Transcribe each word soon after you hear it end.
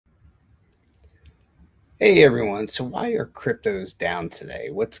Hey everyone. So why are cryptos down today?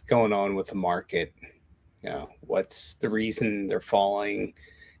 What's going on with the market? What's the reason they're falling?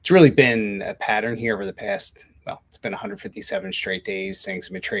 It's really been a pattern here over the past, well, it's been 157 straight days. Things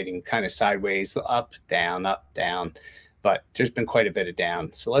have been trading kind of sideways, up, down, but there's been quite a bit of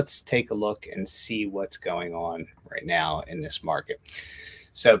down. So let's take a look and see what's going on right now in this market.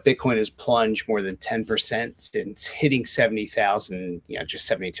 So Bitcoin has plunged more than 10% since hitting 70,000, just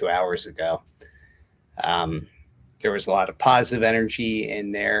 72 hours ago. There was a lot of positive energy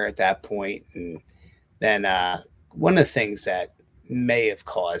in there at that point. And then one of the things that may have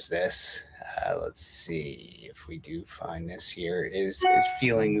caused this, let's see if we do find this here, is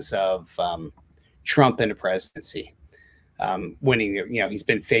feelings of Trump in the presidency. Winning, he's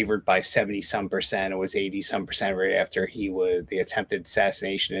been favored by 70 some percent. It was 80 some percent right after the attempted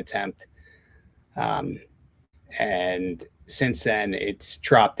assassination attempt. And since then, it's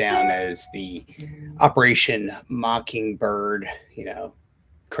dropped down as the Operation Mockingbird,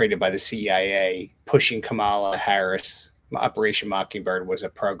 created by the CIA, pushing Kamala Harris. Operation Mockingbird was a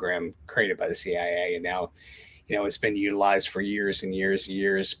program created by the CIA, and now, it's been utilized for years and years and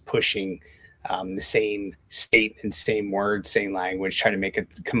years, pushing the same statement, same words, same language, trying to make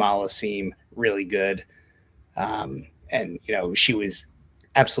Kamala seem really good. And she was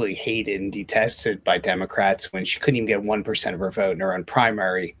absolutely hated and detested by Democrats when she couldn't even get 1% of her vote in her own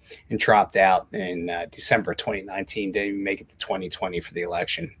primary and dropped out in December 2019. Didn't even make it to 2020 for the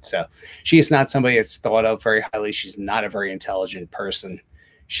election. So she is not somebody that's thought of very highly. She's not a very intelligent person.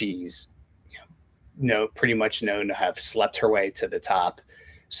 She's pretty much known to have slept her way to the top.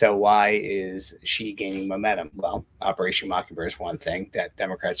 So why is she gaining momentum? Well, Operation Mockingbird is one thing that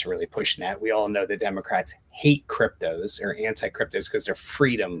Democrats are really pushing at. We all know that Democrats hate cryptos or anti-cryptos because they're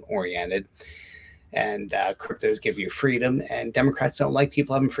freedom-oriented. And cryptos give you freedom, and Democrats don't like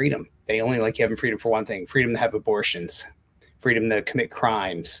people having freedom. They only like having freedom for one thing: freedom to have abortions, freedom to commit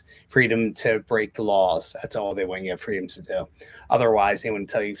crimes, freedom to break the laws. That's all they want you to have freedoms to do. Otherwise, they want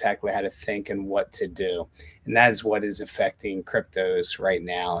to tell you exactly how to think and what to do. And that is what is affecting cryptos right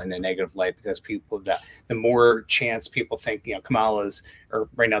now in a negative light, because the more chance people think, Kamala's, or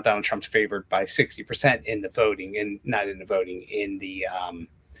right now Donald Trump's favored by 60% in the voting, and not in the voting, in the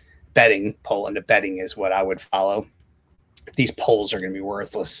betting poll. And the betting is what I would follow. These polls are going to be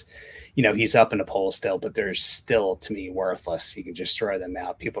worthless. He's up in the poll still, but they're still, to me, worthless. You can just throw them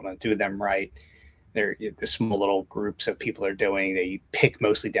out. People don't do them right. They're the small little groups of people are doing. They pick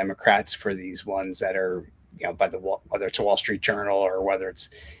mostly Democrats for these ones that are, whether it's a Wall Street Journal or whether it's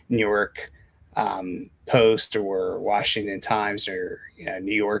New York Post or Washington Times or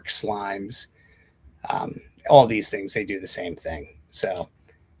New York Slimes. All these things, they do the same thing. So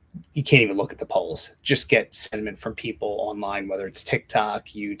you can't even look at the polls. Just get sentiment from people online, whether it's TikTok,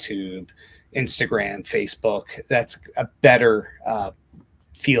 YouTube, Instagram, Facebook. That's a better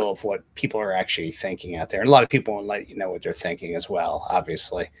feel of what people are actually thinking out there. And a lot of people won't let you know what they're thinking as well,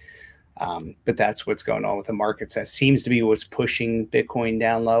 obviously. But that's what's going on with the markets. That seems to be what's pushing Bitcoin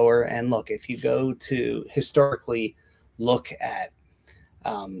down lower. And look, if you go to historically look at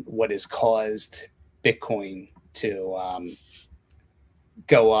what has caused Bitcoin to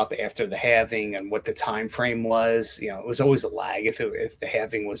go up after the halving and what the time frame was, it was always a lag if the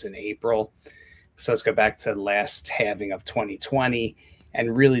halving was in April. So let's go back to the last halving of 2020.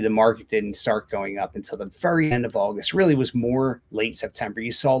 And really, the market didn't start going up until the very end of August. Really was more late September.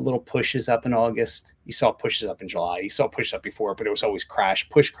 You saw little pushes up in August. You saw pushes up in July. You saw pushes up before, but it was always crash,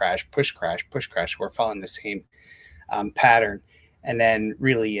 push, crash, push, crash, push, crash. We're following the same pattern. And then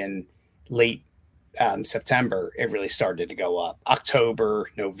really in late September, it really started to go up. October,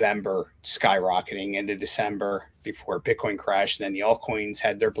 November, skyrocketing into December before Bitcoin crashed. And then the altcoins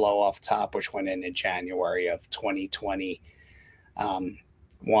had their blow off top, which went in January of 2020.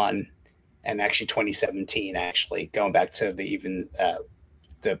 And actually 2017, actually going back to the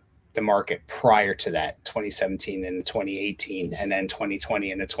market prior to that, 2017 and 2018, and then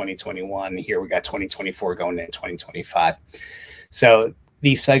 2020 into 2021. Here we got 2024 going into 2025. So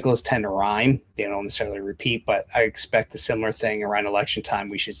these cycles tend to rhyme. They don't necessarily repeat, but I expect a similar thing around election time.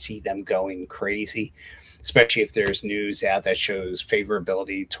 We should see them going crazy, especially if there's news out that shows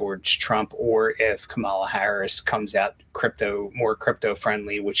favorability towards Trump, or if Kamala Harris comes out more crypto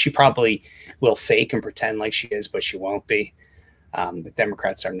friendly, which she probably will fake and pretend like she is, but she won't be. The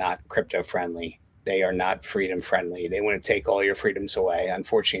Democrats are not crypto friendly. They are not freedom friendly. They want to take all your freedoms away.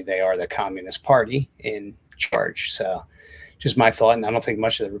 Unfortunately, they are the Communist Party in charge. So just my thought. And I don't think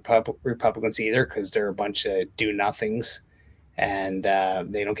much of the Republicans either, because they're a bunch of do-nothings and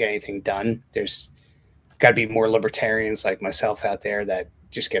they don't get anything done. There's got to be more libertarians like myself out there that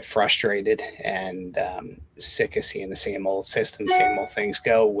just get frustrated and sick of seeing the same old system, same old things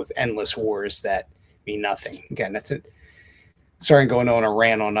go with endless wars that mean nothing. Again, that's it. Sorry, I'm going on a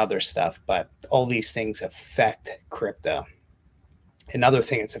rant on other stuff, but all these things affect crypto. Another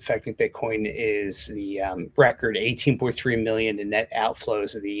thing that's affecting Bitcoin is the record 18.3 million in net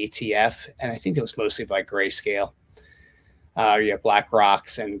outflows of the ETF. And I think it was mostly by Grayscale. You have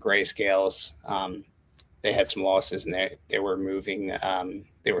BlackRock's and Grayscale's. They had some losses and they were moving,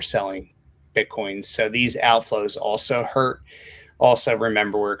 they were selling Bitcoins. So these outflows also hurt. Also,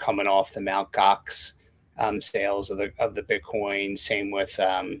 remember, we're coming off the Mt. Gox sales of the Bitcoin. Same with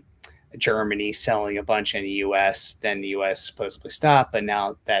Germany selling a bunch in the U.S. Then the U.S. supposedly stopped, but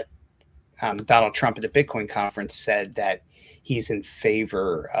now that Donald Trump at the Bitcoin conference said that he's in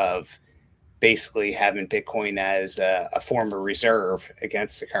favor of basically having Bitcoin as a form of reserve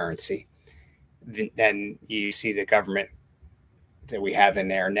against the currency, then you see the government that we have in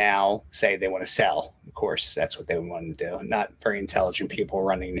there now say they want to sell. Of course, that's what they want to do. Not very intelligent people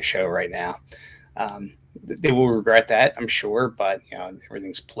running the show right now. They will regret that, I'm sure, but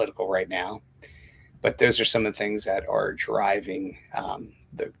everything's political right now. But those are some of the things that are driving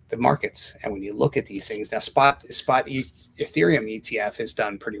the markets. And when you look at these things now, spot Ethereum ETF has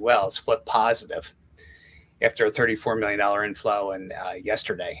done pretty well. It's flipped positive after a $34 million inflow and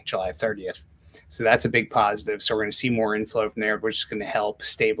yesterday, July 30th. So that's a big positive. So we're going to see more inflow from there, which is going to help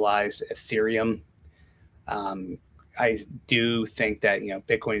stabilize Ethereum. I do think that,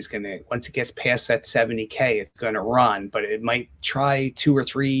 Bitcoin is going to, once it gets past that 70K, it's going to run, but it might try 2 or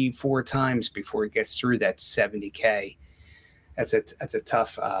 3, 4 times before it gets through that 70K. That's a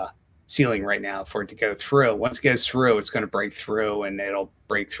tough ceiling right now for it to go through. Once it goes through, it's going to break through, and it'll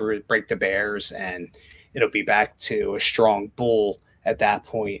break the bears, and it'll be back to a strong bull at that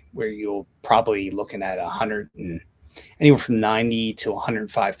point, where you'll probably looking at anywhere from 90 to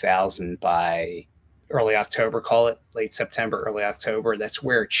 105,000 by early October, call it late September, early October. That's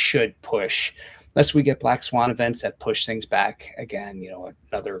where it should push, unless we get black swan events that push things back again,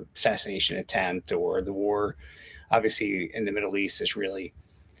 another assassination attempt, or the war obviously in the Middle East is really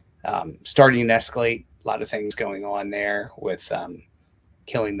starting to escalate. A lot of things going on there with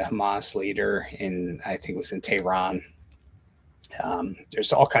killing the Hamas leader I think it was in Tehran.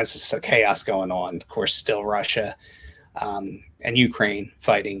 There's all kinds of chaos going on. Of course, still Russia and Ukraine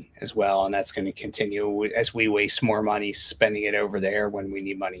fighting as well. And that's going to continue as we waste more money spending it over there when we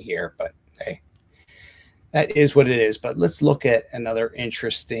need money here. But hey, that is what it is. But let's look at another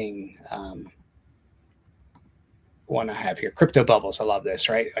interesting one I have here. Crypto bubbles. I love this,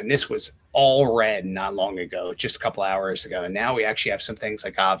 right? And this was all red not long ago, just a couple hours ago. And now we actually have some things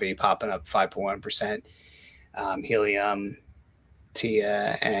like Aave popping up 5.1%, Helium,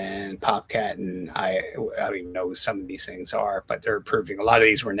 Tia, and Popcat, and I don't even know who some of these things are, but they're improving. A lot of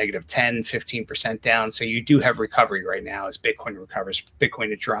these were negative 10, 15% down. So you do have recovery right now as Bitcoin recovers. Bitcoin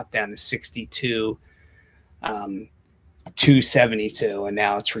had dropped down to 62, 272, and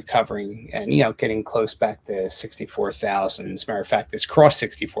now it's recovering and, getting close back to 64,000. As a matter of fact, it's crossed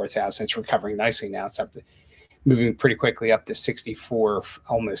 64,000. It's recovering nicely now. It's up, moving pretty quickly up to 64,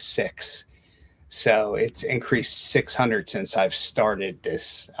 almost 6. So it's increased 600 since I've started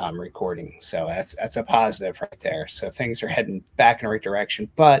this recording. So that's a positive right there. So things are heading back in the right direction.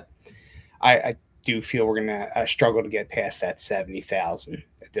 But I do feel we're going to struggle to get past that 70,000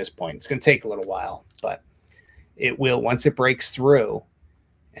 at this point. It's going to take a little while, but it will. Once it breaks through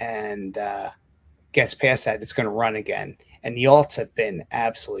and gets past that, it's going to run again. And the alts have been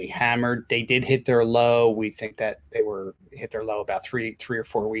absolutely hammered. They did hit their low. We think that they hit their low about three or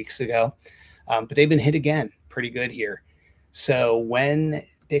 4 weeks ago. But they've been hit again pretty good here. So when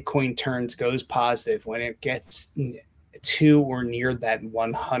Bitcoin goes positive, when it gets to or near that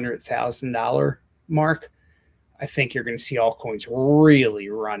 $100,000 mark, I think you're going to see altcoins really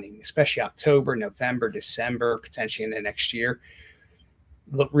running, especially October, November, December, potentially in the next year.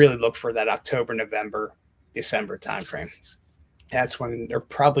 Really look for that October, November, December timeframe. That's when they're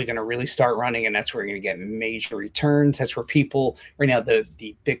probably going to really start running, and that's where you're going to get major returns. That's where people right now, the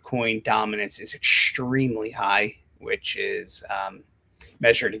Bitcoin dominance is extremely high, which is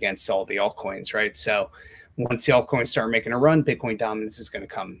measured against all the altcoins, right? So once the altcoins start making a run, Bitcoin dominance is going to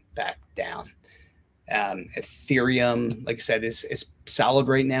come back down. Ethereum, like I said, is solid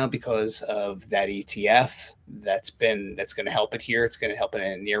right now because of that ETF. That's going to help it here. It's going to help it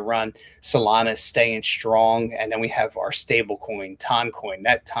in a near run. Solana is staying strong, and then we have our stable coin, Toncoin.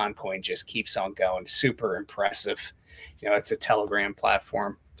 That Toncoin just keeps on going. Super impressive. It's a Telegram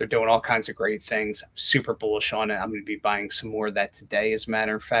platform. They're doing all kinds of great things. I'm super bullish on it. I'm going to be buying some more of that today, as a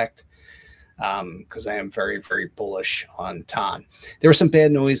matter of fact. because I am very, very bullish on TON. There was some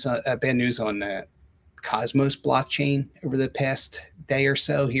bad news on the Cosmos blockchain over the past day or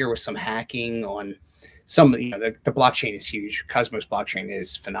so here with some hacking on some, the blockchain is huge. Cosmos blockchain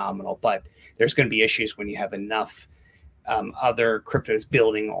is phenomenal, but there's going to be issues when you have enough other cryptos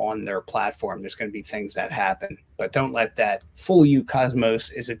building on their platform. There's going to be things that happen, but don't let that fool you. Cosmos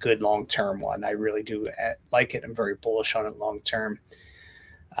is a good long-term one. I really do like it. I'm very bullish on it long-term.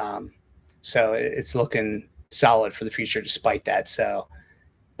 So it's looking solid for the future despite that. So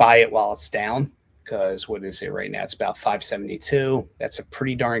buy it while it's down, because what is it right now? It's about 572. That's a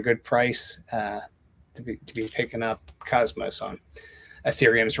pretty darn good price to be picking up Cosmos on.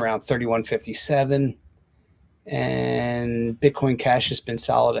 Ethereum's around 3157, and Bitcoin Cash has been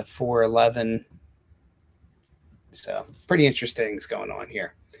solid at 411. So pretty interesting things going on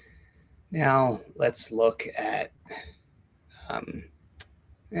here. Now let's look at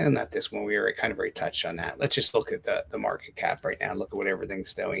and not this one. We already kind of already touched on that. Let's just look at the market cap right now. Look at what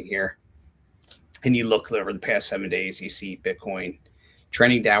everything's doing here. And you look over the past 7 days, you see Bitcoin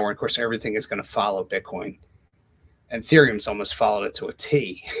trending downward. Of course, everything is going to follow Bitcoin. And Ethereum's almost followed it to a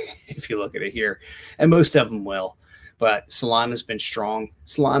T, if you look at it here. And most of them will. But Solana's been strong.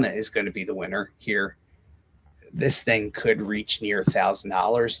 Solana is going to be the winner here. This thing could reach near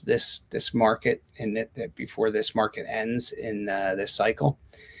 $1,000 this market, and before this market ends in this cycle.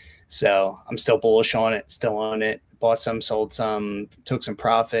 So I'm still bullish on it, still on it. Bought some, sold some, took some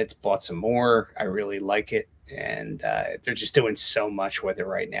profits, bought some more. I really like it, and they're just doing so much with it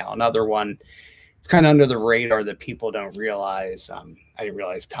right now. Another one, it's kind of under the radar that people don't realize. I didn't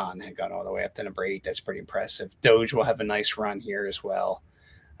realize TON had gone all the way up to number 8. That's pretty impressive. Doge will have a nice run here as well.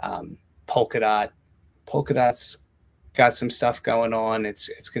 Polkadot's got some stuff going on. It's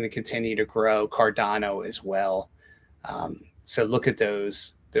going to continue to grow. Cardano as well. So look at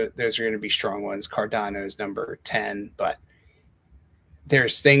those. Those are going to be strong ones. Cardano is number 10, but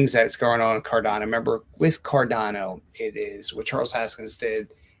there's things that's going on in Cardano. Remember, with Cardano, it is what Charles Haskins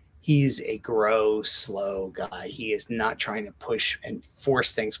did. He's a grow slow guy. He is not trying to push and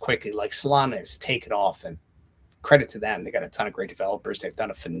force things quickly like Solana has taken off, and credit to them. They got a ton of great developers. They've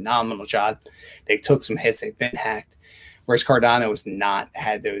done a phenomenal job. They took some hits. They've been hacked. Whereas Cardano has not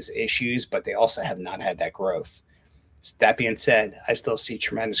had those issues, but they also have not had that growth. That being said, I still see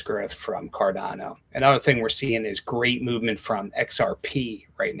tremendous growth from Cardano. Another thing we're seeing is great movement from XRP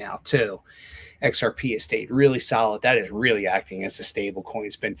right now too. XRP has stayed really solid. That is really acting as a stable coin.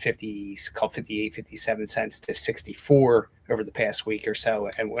 It's been 58, 57 cents to 64 over the past week or so.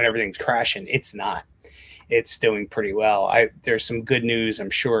 And when everything's crashing, it's not. It's doing pretty well. There's some good news, I'm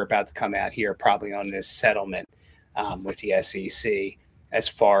sure, about to come out here probably on this settlement with the SEC as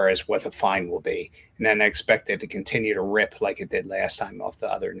far as what the fine will be. And then I expect it to continue to rip like it did last time off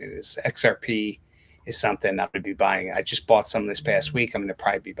the other news. XRP is something I'm going to be buying. I just bought some this past week. I'm going to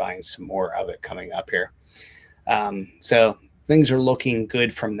probably be buying some more of it coming up here. So things are looking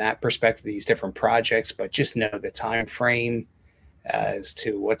good from that perspective, these different projects, but just know the time frame as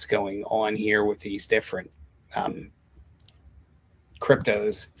to what's going on here with these different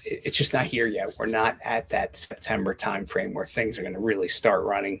cryptos. It's just not here yet. We're not at that September timeframe where things are going to really start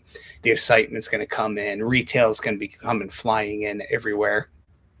running. The excitement's going to come in. Retail is going to be coming flying in everywhere.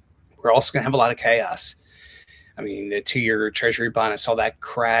 We're also going to have a lot of chaos. I mean, the 2-year treasury bond, I saw that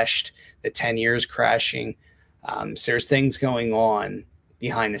crashed. The 10 years crashing. So there's things going on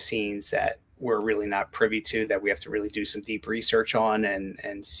behind the scenes that we're really not privy to, that we have to really do some deep research on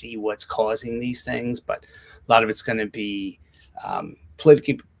and see what's causing these things. But a lot of it's going to be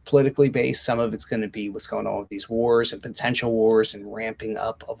politically based. Some of it's going to be what's going on with these wars and potential wars and ramping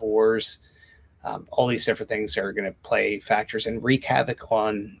up of wars. All these different things are going to play factors and wreak havoc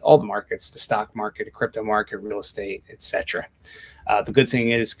on all the markets, the stock market, the crypto market, real estate, etc. The good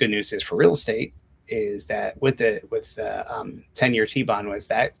news is for real estate is that with the 10-year T-bond, was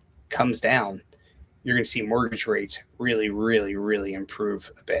that comes down, you're going to see mortgage rates really, really, really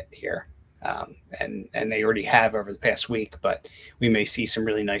improve a bit here. And they already have over the past week, but we may see some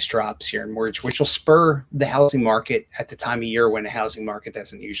really nice drops here in mortgage, which will spur the housing market at the time of year when the housing market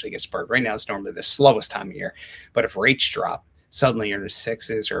doesn't usually get spurred. Right now, it's normally the slowest time of year. But if rates drop, suddenly you're in the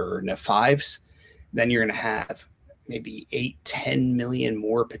 6s or in the 5s, then you're going to have maybe 8-10 million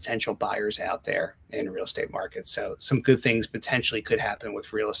more potential buyers out there in real estate markets. So some good things potentially could happen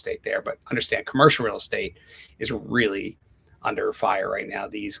with real estate there. But understand, commercial real estate is really under fire right now.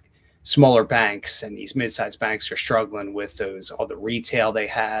 These smaller banks and these mid-sized banks are struggling with all the retail they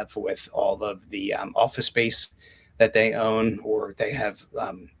have, with all of the office space that they own, or they have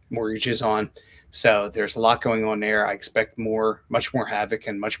mortgages on. So there's a lot going on there. I expect much more havoc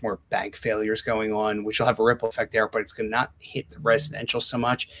and much more bank failures going on, which will have a ripple effect there, but it's going to not hit the residential so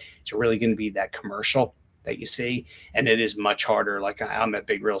much. It's really going to be that commercial that you see. And it is much harder. Like, I'm a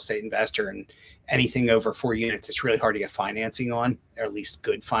big real estate investor, and anything over 4 units, it's really hard to get financing on, or at least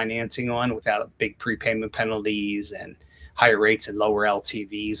good financing on, without big prepayment penalties and higher rates and lower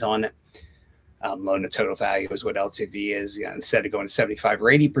LTVs on it. Loan to total value is what LTV is. Instead of going to 75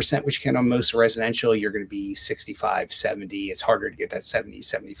 or 80%, which you can on most residential, you're going to be 65, 70. It's harder to get that 70,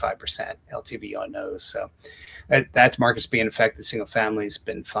 75% LTV on those. So that market's being affected. Single family has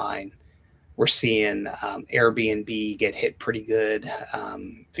been fine. We're seeing Airbnb get hit pretty good,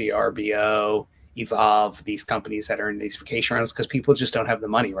 VRBO, Evolve, these companies that are in these vacation rentals, because people just don't have the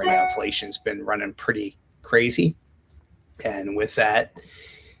money right now. Inflation's been running pretty crazy. And with that,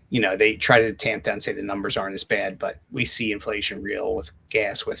 they try to tamp down, say the numbers aren't as bad, but we see inflation real with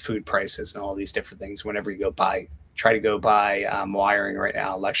gas, with food prices and all these different things. Whenever you try to go buy wiring right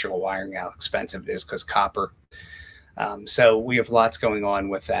now, electrical wiring, how expensive it is because copper. So we have lots going on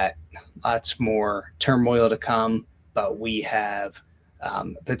with that, lots more turmoil to come, but we have a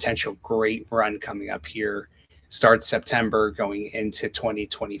potential great run coming up here. Start September going into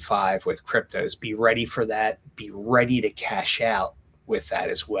 2025 with cryptos. Be ready for that. Be ready to cash out with that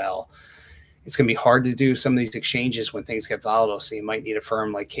as well. It's going to be hard to do some of these exchanges when things get volatile. So you might need a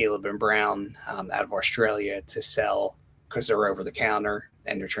firm like Caleb and Brown out of Australia to sell, because they're over the counter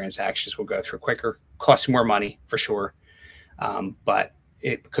and their transactions will go through quicker. Costs more money for sure. But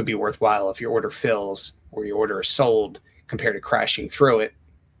it could be worthwhile if your order fills or your order is sold compared to crashing through it,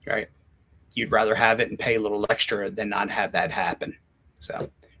 right? You'd rather have it and pay a little extra than not have that happen. So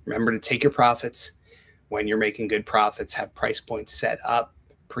remember to take your profits. When you're making good profits, have price points set up,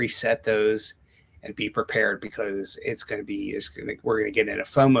 preset those, and be prepared, because we're going to get in a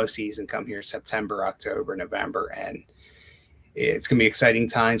FOMO season come here September, October, November, and it's going to be exciting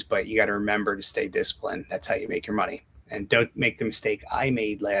times, but you got to remember to stay disciplined. That's how you make your money. And don't make the mistake I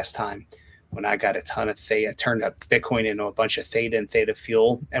made last time when I got a ton of Theta, turned up Bitcoin into a bunch of Theta and Theta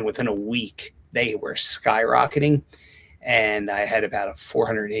Fuel, and within a week they were skyrocketing. And I had about a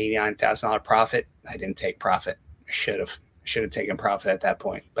 $489,000 profit. I didn't take profit. I should have taken profit at that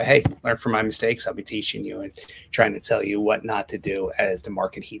point. But hey, learn from my mistakes. I'll be teaching you and trying to tell you what not to do as the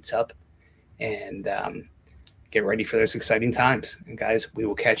market heats up. And get ready for those exciting times. And guys, we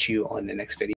will catch you on the next video.